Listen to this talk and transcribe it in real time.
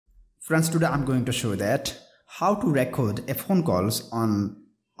Friends, today I'm going to show that how to record a phone calls on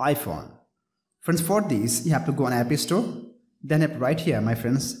iPhone. Friends, for this you have to go on App Store, then have right here, my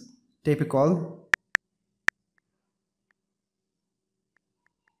friends, type a call.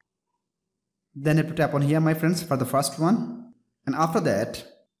 Then you have to tap on here, my friends, for the first one, and after that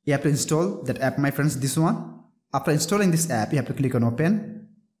you have to install that app, my friends, this one. After installing this app, you have to click on open,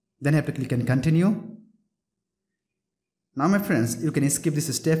 then you have to click on continue. Now my friends, you can skip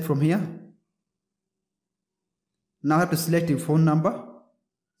this step from here. Now you have to select your phone number.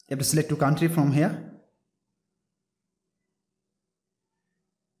 You have to select your country from here.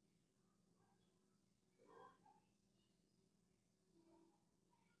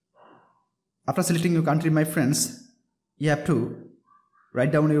 After selecting your country, my friends, you have to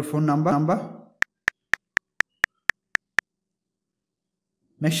write down your phone number.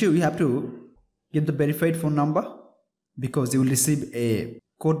 Make sure you have to give the verified phone number, because you will receive a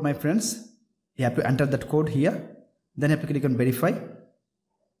code, my friends. You have to enter that code here, then you have to click on verify.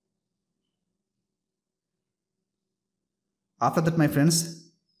 After that, my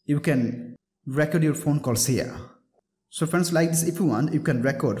friends, you can record your phone calls here. So friends, like this, if you want, you can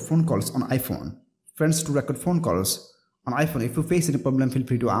record phone calls on iPhone. Friends, to record phone calls on iPhone, if you face any problem, feel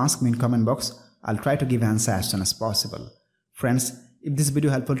free to ask me in comment box. I'll try to give answer as soon as possible. Friends, if this video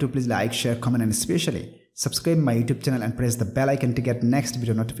helpful to, please like, share, comment, and especially subscribe my YouTube channel and press the bell icon to get next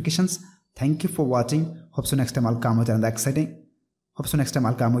video notifications. Thank you for watching. Hope so next time I'll come with another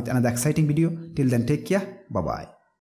exciting video. Till then, take care. Bye bye.